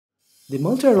The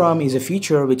multi-ROM is a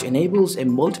feature which enables a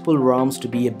multiple ROMs to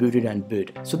be booted on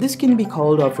boot. So this can be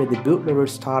called after the bootloader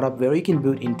startup where you can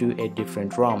boot into a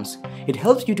different ROMs. It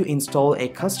helps you to install a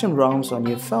custom ROMs on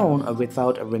your phone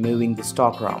without removing the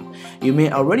stock ROM. You may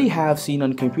already have seen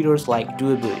on computers like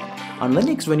dual booting. On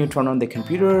Linux, when you turn on the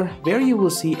computer, where you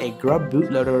will see a grub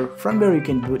bootloader from where you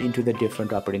can boot into the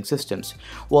different operating systems.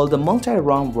 Well, the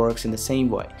multi-ROM works in the same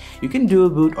way. You can dual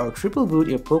boot or triple boot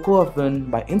your Poco F1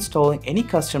 by installing any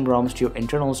custom ROMs to your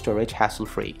internal storage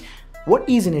hassle-free. What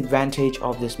is an advantage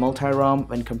of this multi-ROM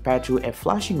when compared to a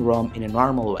flashing ROM in a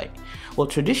normal way? Well,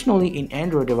 traditionally in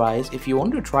Android device, if you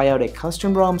want to try out a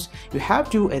custom ROMs, you have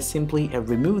to simply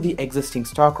remove the existing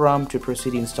stock ROM to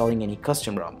proceed installing any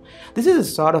custom ROM. This is a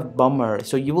sort of bummer,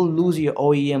 so you will lose your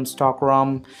OEM stock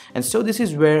ROM, and so this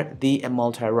is where the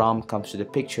multi-ROM comes to the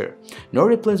picture. No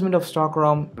replacement of stock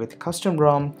ROM with custom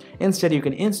ROM. Instead, you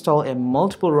can install a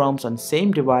multiple ROMs on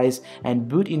same device and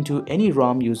boot into any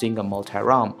ROM using a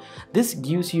multi-ROM. This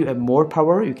gives you more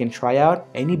power. You can try out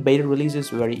any beta releases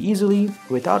very easily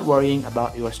without worrying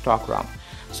about your stock ROM.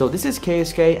 So this is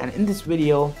KSK, and in this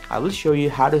video I will show you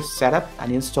how to set up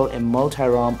and install a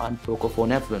multi-ROM on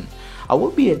Pocophone F1. I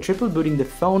will be triple booting the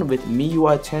phone with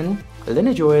MIUI 10,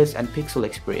 Lineage OS and Pixel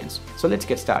experience. So let's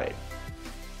get started.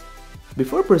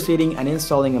 Before proceeding and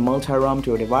installing a multi-ROM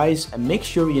to your device, make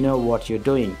sure you know what you're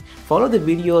doing. Follow the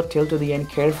video till to the end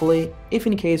carefully. If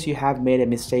in case you have made a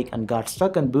mistake and got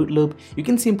stuck on boot loop, you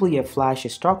can simply flash a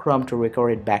stock ROM to recover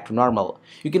it back to normal.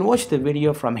 You can watch the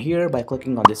video from here by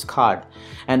clicking on this card.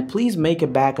 And please make a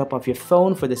backup of your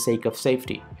phone for the sake of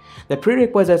safety. The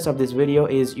prerequisites of this video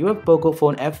is your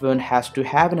Pocophone F1 has to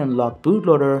have an unlocked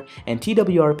bootloader and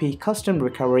TWRP custom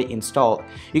recovery installed.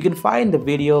 You can find the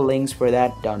video links for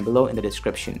that down below in the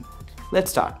description.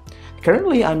 Let's start.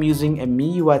 Currently, I'm using a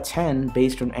MIUI 10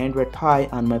 based on Android Pie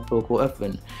on my Poco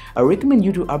F1. I recommend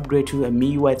you to upgrade to a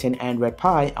MIUI 10 Android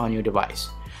Pie on your device.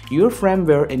 Your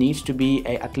firmware needs to be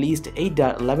at least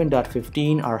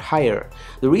 8.11.15 or higher.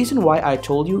 The reason why I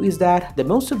told you is that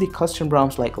most of the custom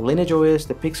ROMs like Lineage OS,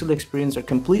 the Pixel experience are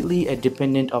completely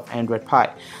dependent of Android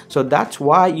Pie. So that's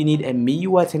why you need a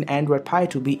MIUI 10 Android Pie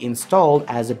to be installed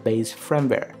as a base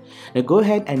firmware. Now go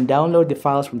ahead and download the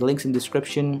files from the links in the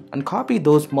description and copy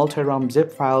those multi-ROM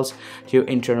zip files to your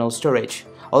internal storage.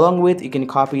 Along with, you can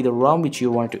copy the ROM which you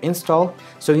want to install.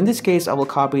 So in this case, I will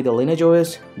copy the Lineage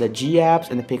OS, the G apps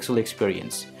and the Pixel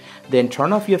experience. Then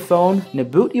turn off your phone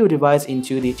and boot your device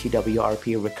into the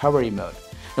TWRP recovery mode.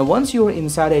 Now once you are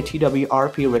inside a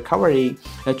TWRP recovery,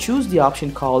 choose the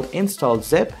option called Install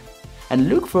Zip and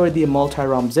look for the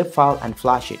multi-ROM zip file and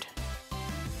flash it.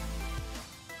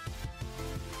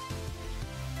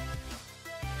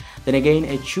 Then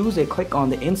again, choose a click on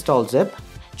the Install Zip,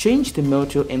 change the mode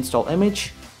to Install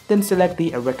Image, then select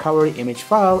the recovery image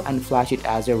file and flash it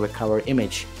as a recovery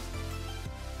image.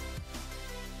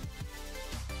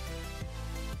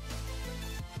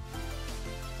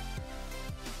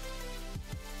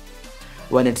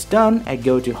 When it's done,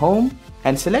 go to Home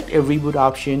and select a reboot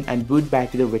option and boot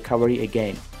back to the recovery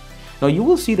again. Now you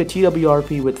will see the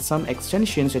TWRP with some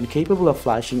extensions and capable of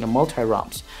flashing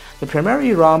multi-ROMs. The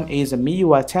primary ROM is a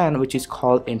MIUI 10 which is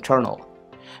called internal.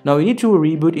 Now you need to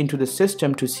reboot into the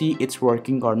system to see it's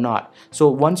working or not. So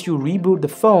once you reboot the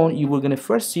phone, you will gonna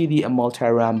first see the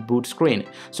multi-ROM boot screen.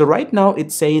 So right now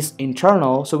it says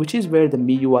internal, so which is where the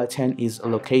MIUI 10 is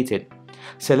located.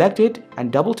 Select it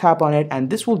and double tap on it and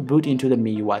this will boot into the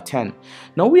MIUI 10.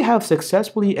 Now we have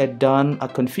successfully done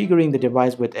configuring the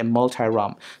device with a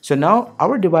multi-ROM. So now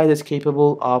our device is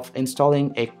capable of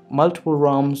installing multiple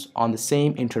ROMs on the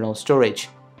same internal storage.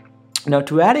 Now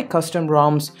to add a custom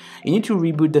ROMs, you need to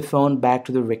reboot the phone back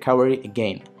to the recovery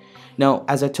again. Now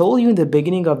as I told you in the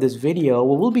beginning of this video,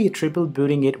 we will be triple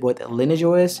booting it with Lineage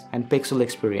OS and Pixel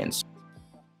experience.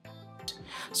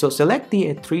 So select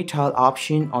the 3-tile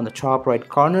option on the top right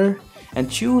corner and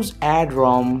choose Add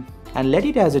ROM and let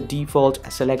it as a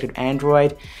default selected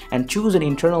Android and choose an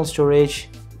internal storage.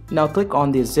 Now click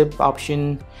on the zip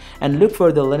option and look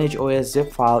for the Lineage OS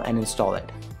zip file and install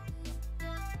it.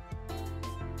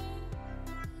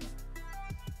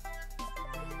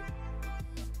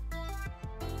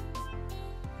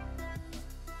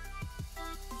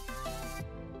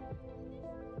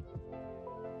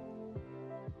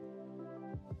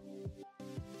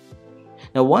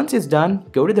 Now once it's done,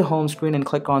 go to the home screen and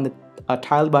click on the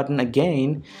tile button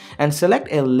again and select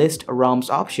a list ROMs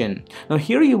option. Now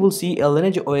here you will see a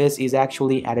Lineage OS is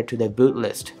actually added to the boot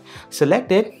list.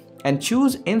 Select it and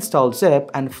choose Install Zip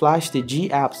and flash the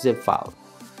G app zip file.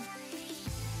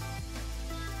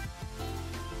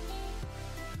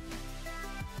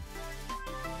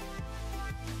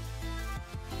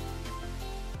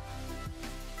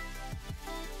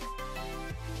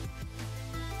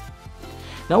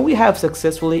 Now we have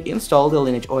successfully installed the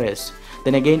Lineage OS.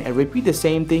 Then again, I repeat the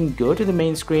same thing, go to the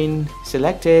main screen,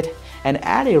 select it, and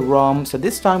add a ROM. So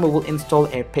this time we will install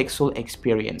a Pixel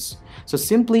experience. So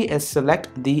simply select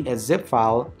the zip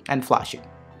file and flash it.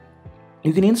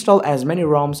 You can install as many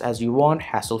ROMs as you want,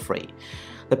 hassle-free.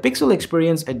 The Pixel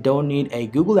experience don't need a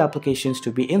Google applications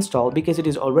to be installed because it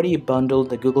is already bundled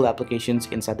the Google applications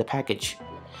inside the package.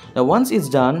 Now once it's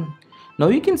done, now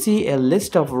you can see a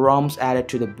list of ROMs added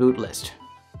to the boot list.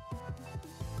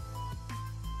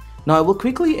 Now I will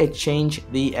quickly change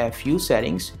the few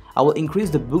settings. I will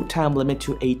increase the boot time limit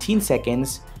to 18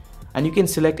 seconds, and you can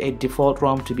select a default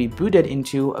ROM to be booted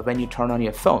into when you turn on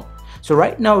your phone. So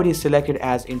right now it is selected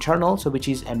as internal, so which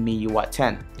is a MIUI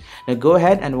 10. Now go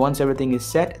ahead and once everything is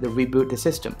set, reboot the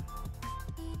system.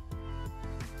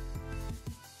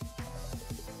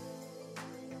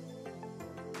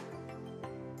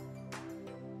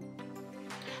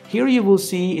 Here you will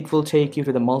see it will take you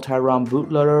to the multi-ROM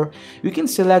bootloader. You can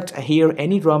select here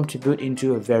any ROM to boot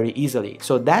into very easily.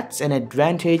 So that's an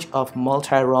advantage of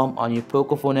multi-ROM on your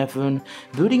Pocophone F1,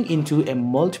 booting into a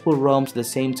multiple ROMs at the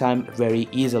same time very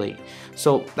easily.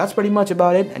 So that's pretty much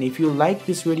about it, and if you like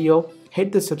this video,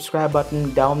 hit the subscribe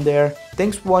button down there.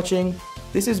 Thanks for watching.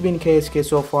 This has been KSK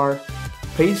so far.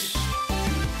 Peace.